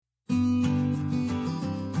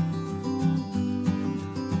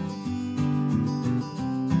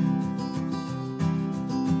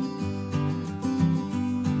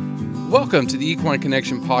Welcome to the Equine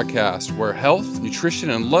Connection podcast, where health, nutrition,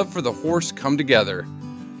 and love for the horse come together.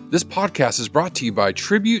 This podcast is brought to you by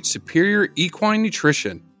Tribute Superior Equine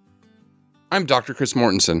Nutrition. I'm Dr. Chris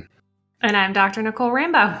Mortensen. And I'm Dr. Nicole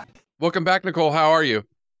Rambo. Welcome back, Nicole. How are you?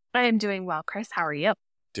 I am doing well, Chris. How are you?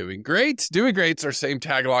 Doing great. Doing great. It's our same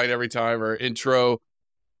tagline every time, our intro.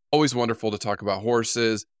 Always wonderful to talk about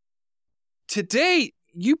horses. Today,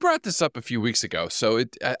 you brought this up a few weeks ago, so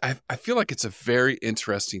I feel like it's a very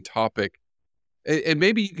interesting topic. And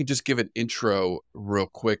maybe you can just give an intro real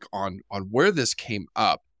quick on where this came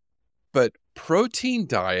up. But protein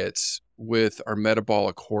diets with our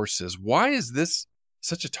metabolic horses, why is this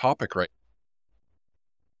such a topic right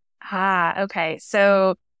now? Okay.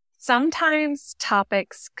 So sometimes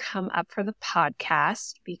topics come up for the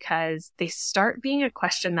podcast because they start being a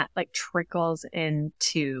question that trickles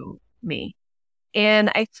into me.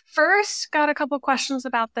 And I first got a couple questions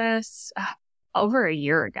about this over a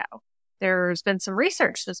year ago. There's been some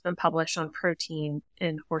research that's been published on protein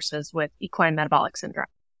in horses with equine metabolic syndrome.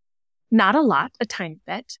 Not a lot, a tiny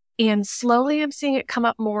bit. And slowly I'm seeing it come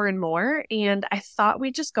up more and more. And I thought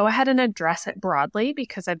we'd just go ahead and address it broadly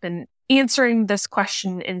because I've been answering this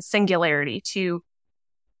question in singularity to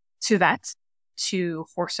vets, to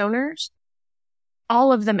horse owners,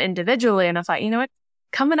 all of them individually. And I thought, you know what?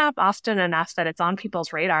 Coming up often enough that it's on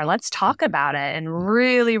people's radar. Let's talk about it and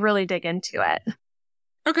really, really dig into it.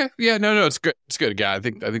 Okay. Yeah, no, it's good. It's good. Yeah, I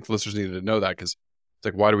think the listeners needed to know that because it's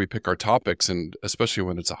like, why do we pick our topics? And especially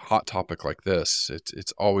when it's a hot topic like this,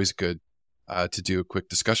 it's always good to do a quick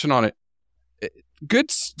discussion on it. Good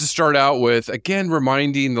to start out with, again,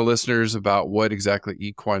 reminding the listeners about what exactly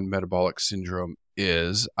equine metabolic syndrome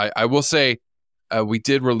is. I will say, we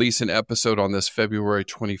did release an episode on this February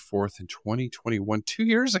 24th in 2021, 2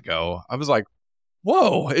 years ago. I was like,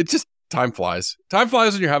 whoa, it just, time flies. Time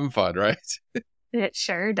flies when you're having fun, right? It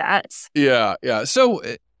sure does. Yeah. So,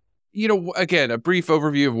 again, a brief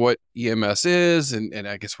overview of what EMS is and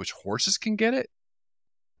I guess which horses can get it.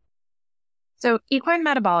 So equine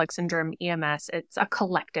metabolic syndrome, EMS, it's a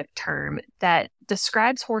collective term that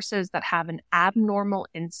describes horses that have an abnormal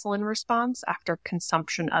insulin response after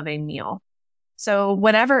consumption of a meal. So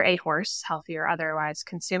whenever a horse, healthy or otherwise,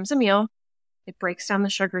 consumes a meal, it breaks down the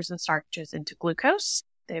sugars and starches into glucose.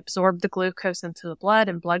 They absorb the glucose into the blood,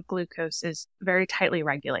 and blood glucose is very tightly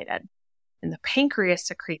regulated. And the pancreas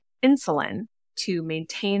secretes insulin to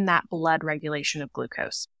maintain that blood regulation of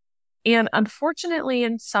glucose. And unfortunately,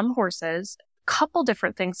 in some horses, a couple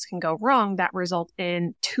different things can go wrong that result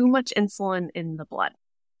in too much insulin in the blood.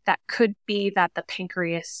 That could be that the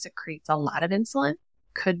pancreas secretes a lot of insulin.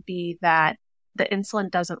 Could be that the insulin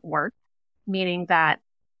doesn't work, meaning that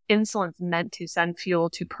insulin's meant to send fuel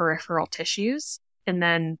to peripheral tissues, and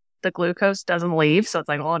then the glucose doesn't leave. So it's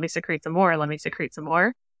like, well, let me secrete some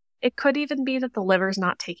more. It could even be that the liver's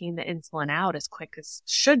not taking the insulin out as quick as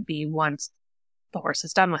should be once the horse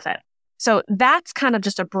is done with it. So that's kind of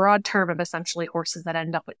just a broad term of essentially horses that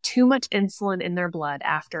end up with too much insulin in their blood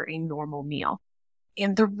after a normal meal.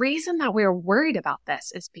 And the reason that we're worried about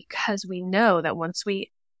this is because we know that once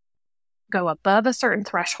we go above a certain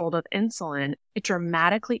threshold of insulin, it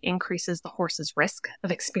dramatically increases the horse's risk of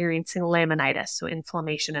experiencing laminitis, so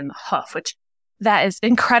inflammation in the hoof, which that is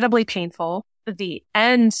incredibly painful. The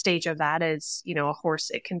end stage of that is, a horse,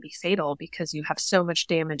 it can be fatal because you have so much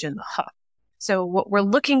damage in the hoof. So what we're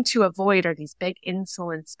looking to avoid are these big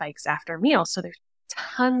insulin spikes after meals. So there's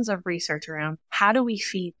tons of research around how do we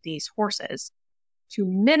feed these horses to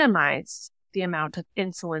minimize the amount of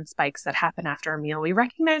insulin spikes that happen after a meal. We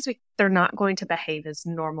recognize they're not going to behave as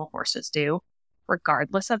normal horses do,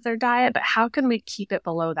 regardless of their diet, but how can we keep it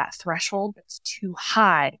below that threshold that's too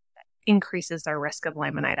high that increases their risk of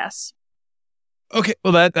laminitis? Okay,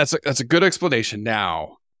 well, that's a good explanation.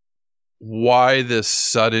 Now, why this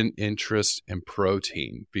sudden interest in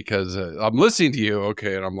protein? Because I'm listening to you,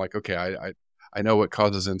 okay, and I'm like, okay, I know what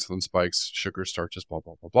causes insulin spikes, sugar, starches, blah,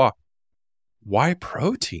 blah, blah, blah. Why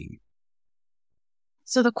protein?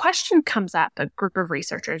 So the question comes up, a group of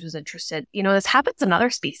researchers was interested, this happens in other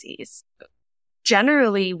species.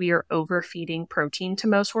 Generally, we are overfeeding protein to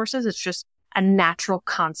most horses. It's just a natural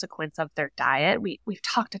consequence of their diet. We've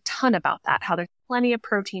talked a ton about that, how there's plenty of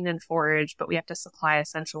protein in forage, but we have to supply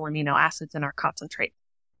essential amino acids in our concentrate.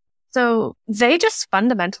 So they just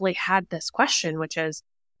fundamentally had this question, which is,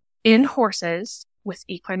 in horses with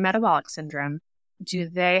equine metabolic syndrome, do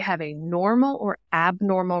they have a normal or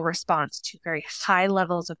abnormal response to very high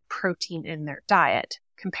levels of protein in their diet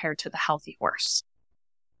compared to the healthy horse?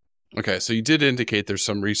 Okay, so you did indicate there's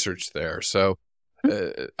some research there. So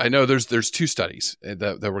I know there's two studies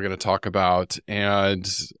that we're going to talk about, and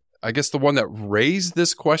I guess the one that raised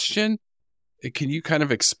this question. Can you kind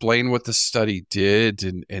of explain what the study did?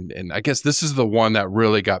 And I guess this is the one that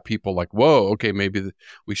really got people like, whoa, okay, maybe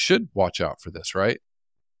we should watch out for this, right?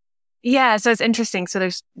 Yeah, so it's interesting. So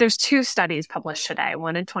there's two studies published today,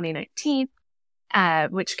 one in 2019,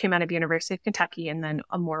 which came out of University of Kentucky, and then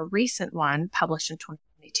a more recent one published in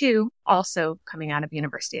 2022, also coming out of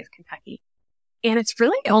University of Kentucky. And it's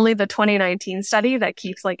really only the 2019 study that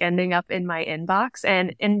keeps like ending up in my inbox.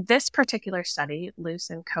 And in this particular study, Luce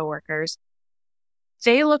and coworkers,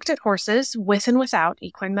 they looked at horses with and without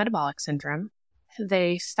equine metabolic syndrome.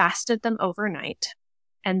 They fasted them overnight,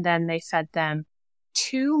 and then they fed them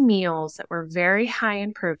 2 meals that were very high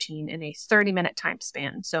in protein in a 30-minute time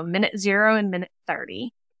span. So minute 0 and minute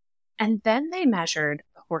 30. And then they measured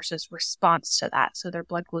the horse's response to that. So their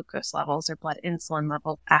blood glucose levels, their blood insulin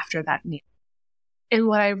level after that meal. And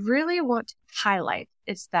what I really want to highlight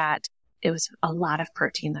is that it was a lot of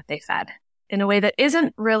protein that they fed in a way that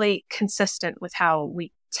isn't really consistent with how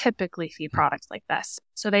we typically feed products like this.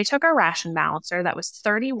 So they took a ration balancer that was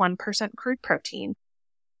 31% crude protein,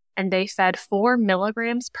 and they fed 4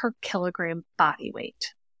 milligrams per kilogram body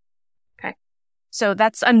weight. Okay. So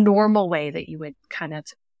that's a normal way that you would kind of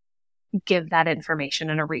give that information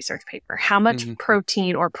in a research paper. How much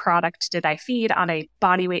protein or product did I feed on a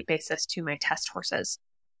body weight basis to my test horses?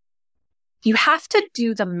 You have to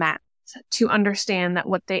do the math to understand that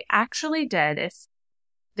what they actually did is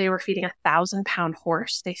they were feeding a 1,000-pound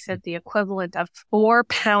horse. They fed the equivalent of 4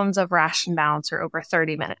 pounds of ration balancer over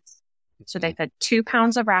 30 minutes. So they fed 2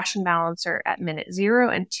 pounds of ration balancer at minute 0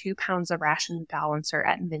 and 2 pounds of ration balancer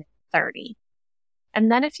at minute 30. And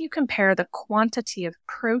then if you compare the quantity of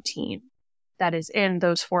protein that is in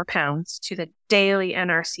those 4 pounds to the daily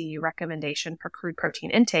NRC recommendation for crude protein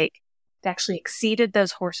intake, they actually exceeded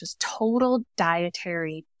those horses' total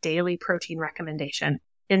dietary daily protein recommendation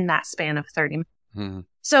in that span of 30 minutes. Mm-hmm.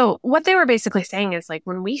 So what they were basically saying is like,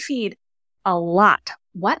 when we feed a lot,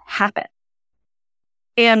 what happens?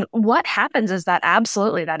 And what happens is that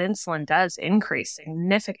absolutely that insulin does increase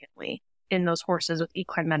significantly in those horses with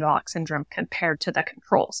equine metabolic syndrome compared to the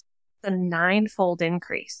controls. The 9-fold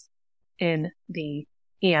increase in the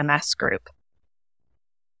EMS group.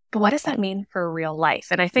 But what does that mean for real life?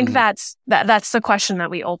 And I think that's the question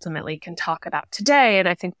that we ultimately can talk about today. And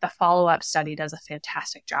I think the follow-up study does a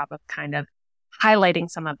fantastic job of kind of highlighting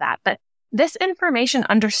some of that. But this information,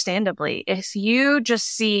 understandably, if you just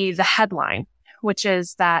see the headline, which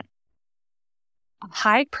is that a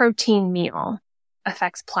high protein meal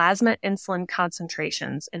affects plasma insulin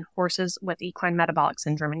concentrations in horses with equine metabolic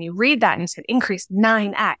syndrome, and you read that and it's increased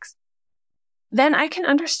 9x, then I can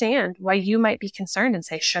understand why you might be concerned and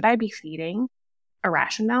say, should I be feeding a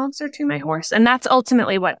ration balancer to my horse? And that's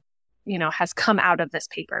ultimately what, has come out of this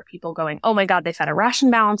paper. People going, oh my God, they fed a ration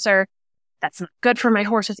balancer. That's not good for my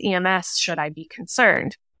horse with EMS. Should I be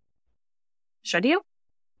concerned? Should you?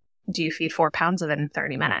 Do you feed 4 pounds of it in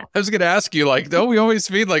 30 minutes? I was going to ask you, don't we always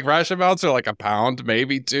feed ration balancer a pound,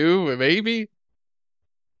 maybe 2, maybe?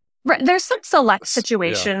 Right. There's some select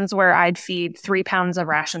situations where I'd feed 3 pounds of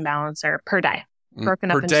ration balancer per day,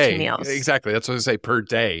 broken up into 2 meals. Exactly. That's what I say, per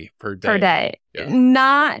day. Per day. Yeah.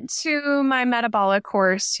 Not to my metabolic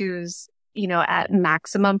horse who's, at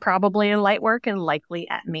maximum probably in light work and likely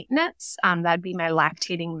at maintenance. That'd be my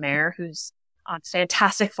lactating mare who's on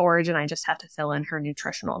fantastic forage, and I just have to fill in her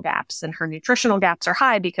nutritional gaps. And her nutritional gaps are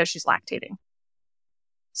high because she's lactating.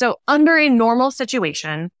 So under a normal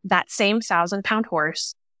situation, that same 1,000-pound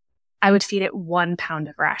horse, I would feed it 1 pound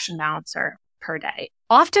of ration balancer per day.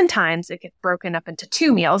 Oftentimes, it gets broken up into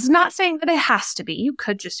 2 meals. Not saying that it has to be. You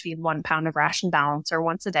could just feed 1 pound of ration balancer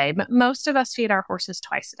once a day, but most of us feed our horses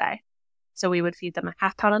twice a day. So we would feed them a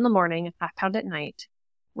 1/2 pound in the morning and 1/2 pound at night,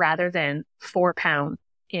 rather than 4 pounds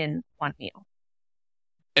in 1 meal.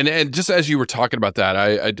 And just as you were talking about that,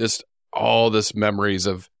 I just, all this memories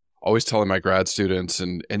of always telling my grad students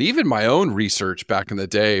and even my own research back in the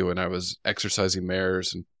day when I was exercising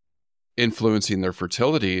mares and influencing their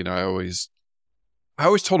fertility. And I always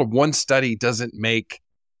told them one study doesn't make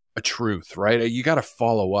a truth, right? You got to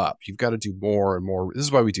follow up. You've got to do more and more. This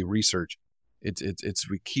is why we do research. It's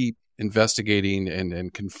we keep investigating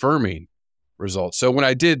and confirming results. So when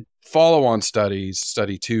I did follow on studies,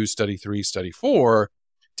 study 2, study 3, study 4,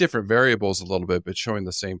 different variables a little bit, but showing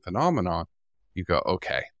the same phenomenon, you go,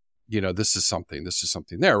 okay, this is something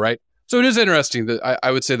there, right? So it is interesting that I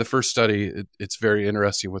would say the first study, it's very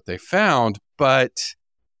interesting what they found, but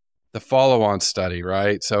the follow-on study,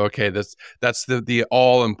 right? So, okay, that's the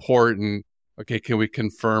all-important, okay, can we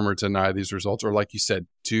confirm or deny these results? Or like you said,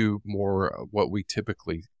 do more what we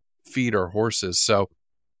typically feed our horses. So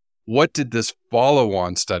what did this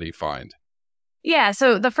follow-on study find? Yeah,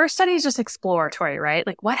 so the first study is just exploratory, right?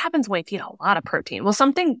 Like, what happens when you eat a lot of protein? Well,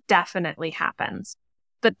 something definitely happens.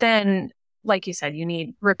 But then, like you said, you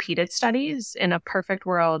need repeated studies. In a perfect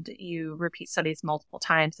world, you repeat studies multiple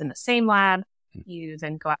times in the same lab. You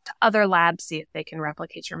then go out to other labs, see if they can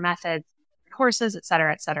replicate your methods, horses, et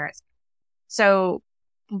cetera, et cetera. So,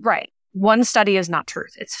 right, one study is not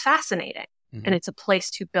truth. It's fascinating, and it's a place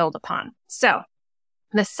to build upon. So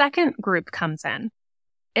the second group comes in,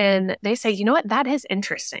 and they say, you know what, that is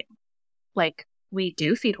interesting. Like, we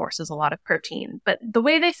do feed horses a lot of protein, but the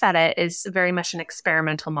way they fed it is very much an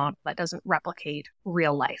experimental model that doesn't replicate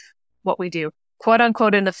real life. What we do, quote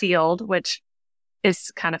unquote, in the field, which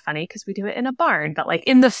is kind of funny because we do it in a barn, but like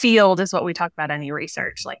in the field is what we talk about any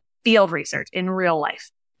research, like field research in real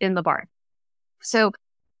life in the barn. So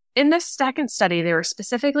in this second study, they were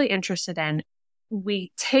specifically interested in,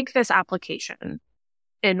 we take this application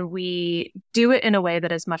and we do it in a way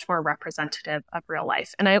that is much more representative of real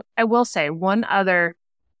life. And I will say one other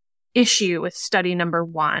issue with study number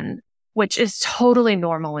 1, which is totally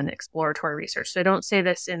normal in exploratory research. So I don't say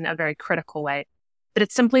this in a very critical way, but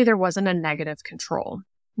it's simply there wasn't a negative control,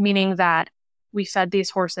 meaning that we fed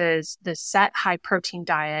these horses this set high protein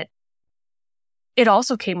diet. It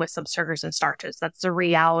also came with some sugars and starches. That's the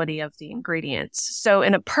reality of the ingredients. So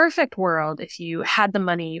in a perfect world, if you had the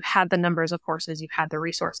money, you had the numbers of horses, you had the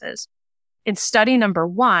resources. In study number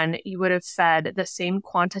 1, you would have fed the same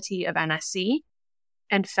quantity of NSC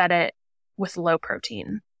and fed it with low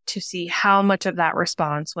protein to see how much of that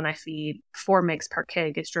response when I feed 4 mg per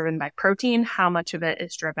kg is driven by protein, how much of it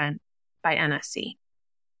is driven by NSC.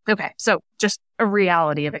 Okay, so just a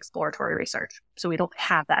reality of exploratory research. So we don't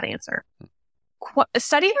have that answer.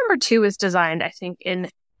 Study number 2 is designed, I think, in a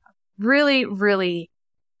really, really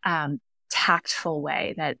tactful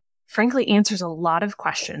way that frankly answers a lot of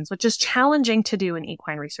questions, which is challenging to do in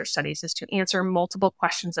equine research studies, is to answer multiple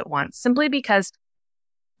questions at once, simply because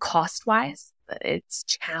cost-wise, it's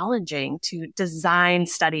challenging to design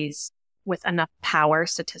studies with enough power,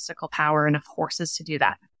 statistical power, enough horses to do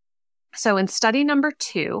that. So in study number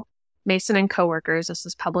 2, Mason and coworkers, this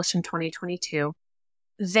was published in 2022,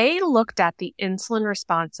 they looked at the insulin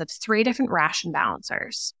response of 3 different ration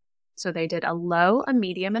balancers. So they did a low, a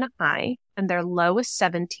medium, and a high, and their low was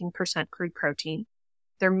 17% crude protein.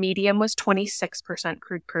 Their medium was 26%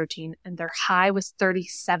 crude protein, and their high was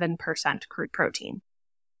 37% crude protein.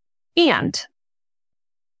 And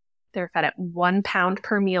they're fed at 1 pound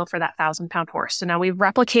per meal for that 1,000-pound horse. So now we've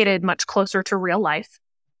replicated much closer to real life.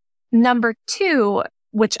 Number 2,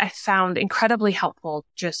 which I found incredibly helpful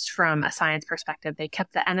just from a science perspective, they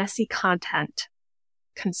kept the NSC content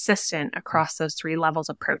consistent across those 3 levels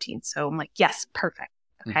of protein. So I'm like, yes, perfect.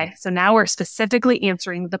 Okay. So now we're specifically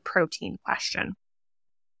answering the protein question.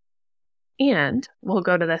 And we'll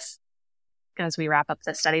go to this as we wrap up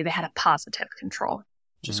the study. They had a positive control,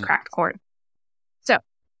 just cracked corn. So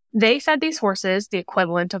they fed these horses the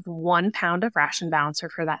equivalent of 1 pound of ration balancer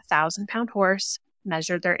for that 1,000-pound horse,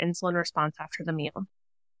 measured their insulin response after the meal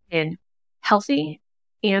in healthy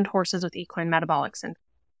and horses with equine metabolic syndrome.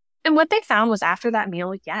 And what they found was after that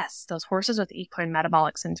meal, yes, those horses with equine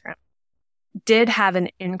metabolic syndrome did have an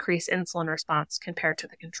increased insulin response compared to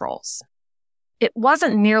the controls. It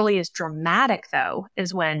wasn't nearly as dramatic, though,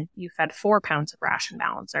 as when you fed 4 pounds of ration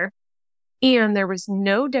balancer. And there was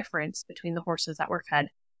no difference between the horses that were fed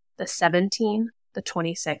the 17, the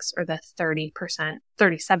 26, or the 37%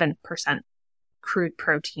 crude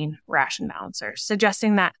protein ration balancer,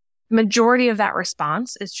 suggesting that majority of that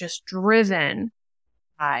response is just driven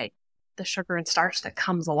by the sugar and starch that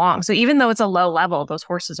comes along. So even though it's a low level, those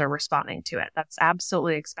horses are responding to it. That's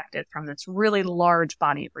absolutely expected from this really large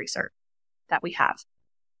body of research that we have.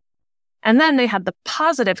 And then they had the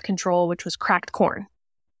positive control, which was cracked corn.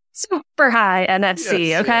 Super high NFC,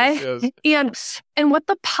 yes, okay? Yes. And what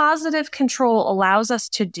the positive control allows us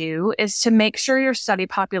to do is to make sure your study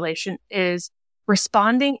population is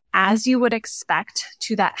responding as you would expect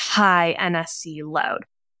to that high NSC load,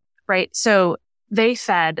 right? So they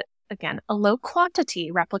fed, again, a low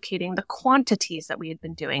quantity replicating the quantities that we had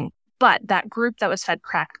been doing. But that group that was fed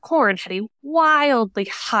cracked corn had a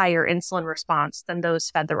wildly higher insulin response than those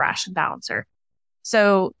fed the ration balancer.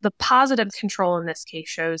 So the positive control in this case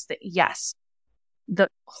shows that, yes, the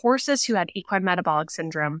horses who had equine metabolic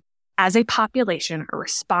syndrome as a population are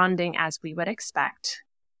responding as we would expect.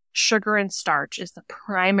 Sugar and starch is the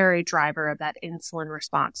primary driver of that insulin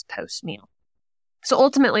response post-meal. So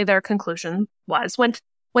ultimately, their conclusion was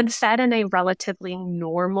when fed in a relatively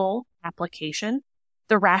normal application,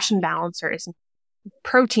 the ration balancer is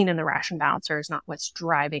protein in the ration balancer is not what's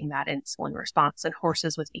driving that insulin response in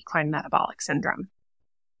horses with equine metabolic syndrome.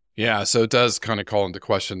 Yeah, so it does kind of call into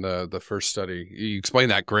question the first study. You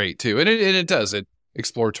explained that great too, and it does. It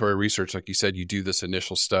exploratory research, like you said, you do this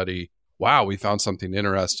initial study. Wow, we found something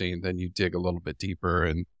interesting. Then you dig a little bit deeper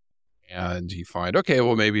and you find, okay,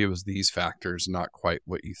 well, maybe it was these factors, not quite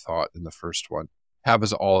what you thought in the first one.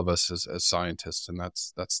 Happens to all of us as scientists, and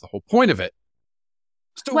that's the whole point of it.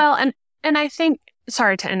 So, well, and I think,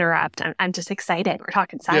 sorry to interrupt, I'm just excited. We're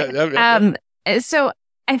talking science. So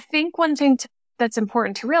I think one thing that's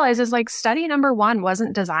important to realize is like study number 1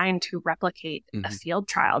 wasn't designed to replicate a field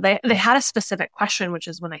trial. They had a specific question, which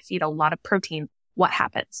is when I feed a lot of protein, what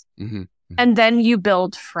happens? And then you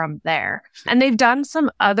build from there. And they've done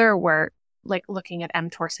some other work, like looking at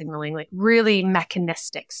mTOR signaling, like really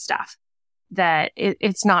mechanistic stuff that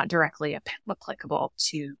it's not directly applicable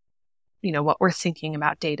to, what we're thinking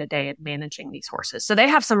about day to day and managing these horses. So they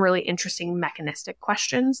have some really interesting mechanistic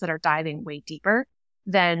questions that are diving way deeper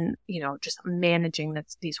than, just managing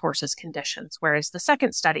these horses' conditions. Whereas the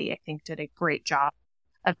second study, I think, did a great job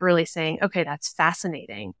of really saying, okay, that's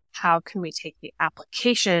fascinating. How can we take the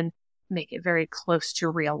application, make it very close to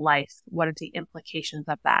real life? What are the implications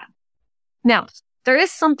of that? Now, there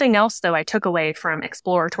is something else, though, I took away from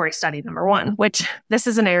exploratory study number 1, which this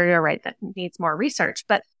is an area, right, that needs more research,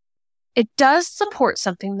 but it does support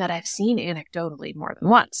something that I've seen anecdotally more than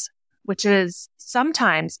once, which is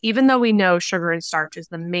sometimes, even though we know sugar and starch is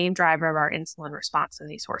the main driver of our insulin response in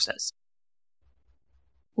these horses,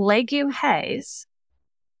 legume hays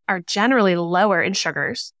are generally lower in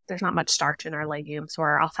sugars. There's not much starch in our legumes or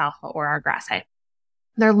our alfalfa or our grass hay.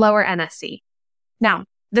 They're lower NSC. Now,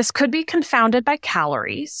 this could be confounded by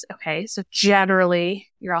calories. Okay, so generally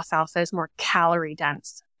your alfalfa is more calorie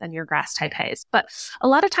dense than your grass type hays. But a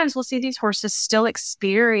lot of times we'll see these horses still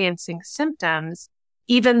experiencing symptoms,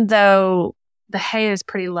 even though the hay is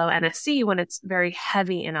pretty low NSC when it's very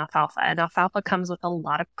heavy in alfalfa. And alfalfa comes with a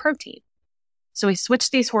lot of protein. So we switch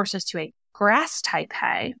these horses to a grass type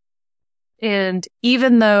hay. And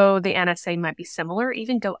even though the NSA might be similar,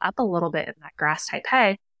 even go up a little bit in that grass type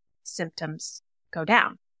hay, symptoms go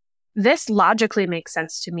down. This logically makes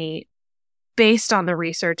sense to me based on the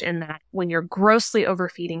research in that when you're grossly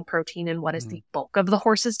overfeeding protein in what is the bulk of the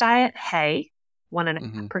horse's diet, hay,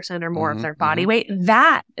 1.5% or more of their body weight,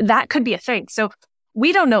 that could be a thing. So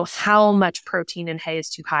we don't know how much protein in hay is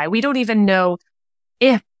too high. We don't even know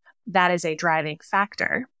if that is a driving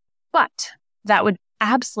factor, but that would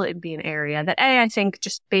absolutely be an area that I think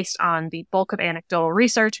just based on the bulk of anecdotal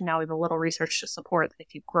research, and now we have a little research to support that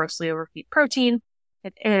if you grossly overfeed protein,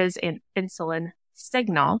 it is an insulin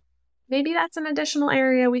signal. Maybe that's an additional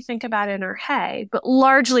area we think about in our hay, but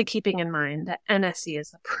largely keeping in mind that NSC is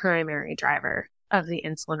the primary driver of the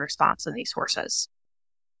insulin response in these horses.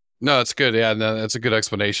 No, that's good. Yeah, no, that's a good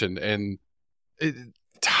explanation. And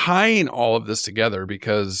tying all of this together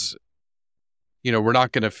because,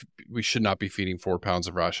 we should not be feeding 4 pounds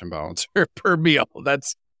of ration balancer per meal.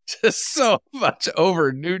 That's just so much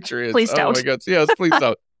over nutrients. Please don't. Oh my God. Yes, please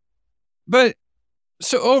don't. But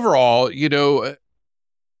so overall,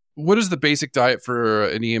 what is the basic diet for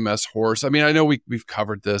an EMS horse? I mean, I know we've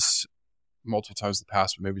covered this multiple times in the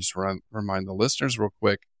past, but maybe just remind the listeners real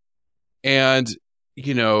quick. And,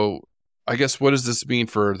 I guess what does this mean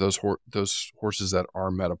for those horses that are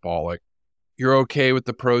metabolic? You're okay with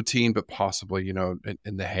the protein, but possibly,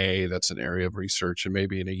 in the hay, that's an area of research. And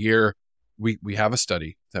maybe in a year, we have a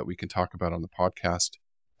study that we can talk about on the podcast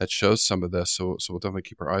that shows some of this. So we'll definitely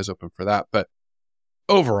keep our eyes open for that. But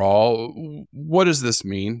overall, what does this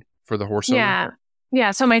mean for the horse owner?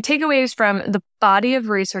 Yeah. So my takeaways from the body of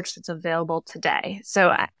research that's available today.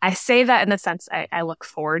 So I say that in the sense I look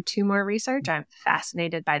forward to more research. I'm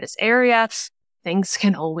fascinated by this area. Things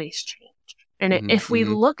can always change. And if we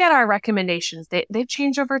look at our recommendations, they've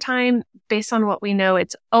changed over time based on what we know.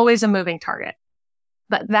 It's always a moving target.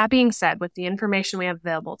 But that being said, with the information we have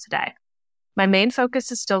available today, my main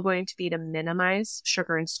focus is still going to be to minimize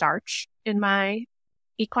sugar and starch in my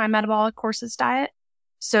equine metabolic horse's diet.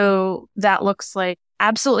 So that looks like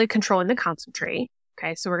absolutely controlling the concentrate.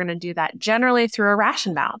 Okay, so we're going to do that generally through a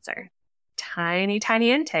ration balancer. Tiny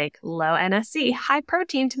intake, low NSC, high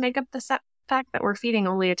protein to make up the fact that we're feeding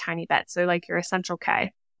only a tiny bit. So like your Essential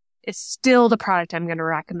K is still the product I'm going to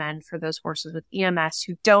recommend for those horses with EMS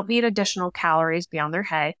who don't need additional calories beyond their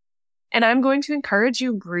hay. And I'm going to encourage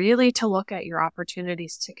you really to look at your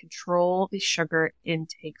opportunities to control the sugar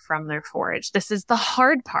intake from their forage. This is the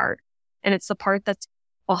hard part, and it's the part that's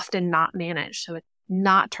often not managed. So it's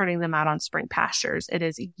not turning them out on spring pastures. It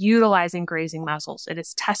is utilizing grazing muzzles. It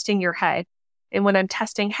is testing your hay. And when I'm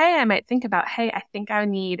testing hay, I might think about, hey, I think I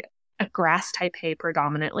need a grass type hay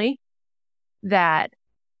predominantly that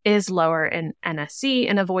is lower in NSC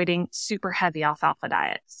and avoiding super heavy alfalfa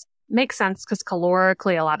diets. Makes sense because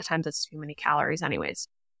calorically, a lot of times it's too many calories anyways.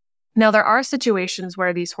 Now, there are situations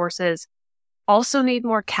where these horses also need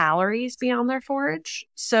more calories beyond their forage.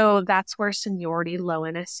 So that's where seniority low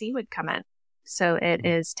NSC would come in. So it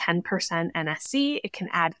is 10% NSC. It can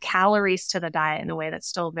add calories to the diet in a way that's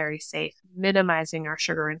still very safe, minimizing our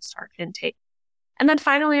sugar and starch intake. And then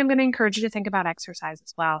finally, I'm going to encourage you to think about exercise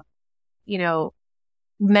as well. You know,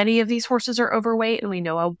 many of these horses are overweight, and we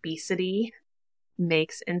know obesity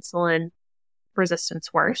makes insulin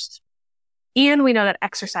resistance worse. And we know that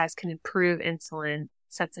exercise can improve insulin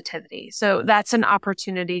sensitivity. So that's an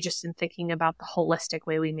opportunity just in thinking about the holistic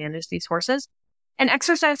way we manage these horses. And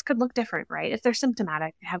exercise could look different, right? If they're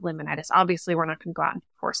symptomatic, they have laminitis, obviously we're not going to go out and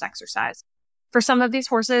force exercise. For some of these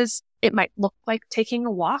horses, it might look like taking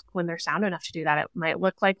a walk when they're sound enough to do that. It might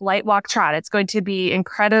look like light walk trot. It's going to be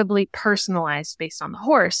incredibly personalized based on the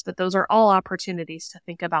horse, but those are all opportunities to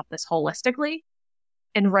think about this holistically.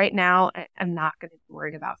 And right now, I'm not going to be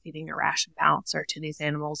worried about feeding a ration balancer to these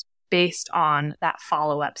animals based on that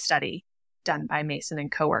follow-up study done by Mason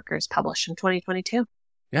and coworkers published in 2022.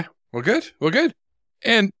 Yeah, well, good. Well, good.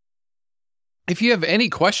 And if you have any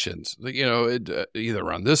questions,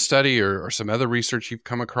 either on this study or some other research you've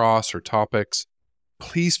come across or topics,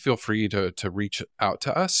 please feel free to reach out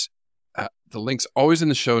to us. The link's always in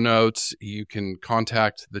the show notes. You can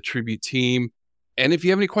contact the Tribute team. And if you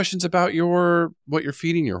have any questions about what you're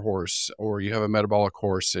feeding your horse, or you have a metabolic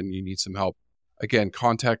horse and you need some help, again,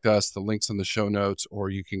 contact us. The link's in the show notes, or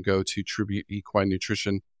you can go to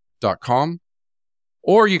tributeequinenutrition.com,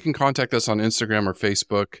 or you can contact us on Instagram or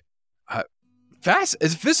Facebook.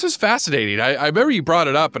 This was fascinating. I remember you brought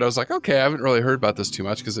it up, and I was like, okay, I haven't really heard about this too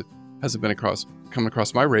much because it hasn't been come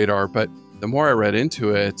across my radar. But the more I read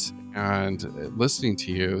into it and listening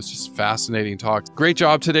to you, it's just fascinating talk. Great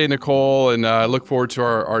job today, Nicole, and I look forward to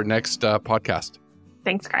our next podcast.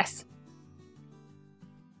 Thanks, Chris.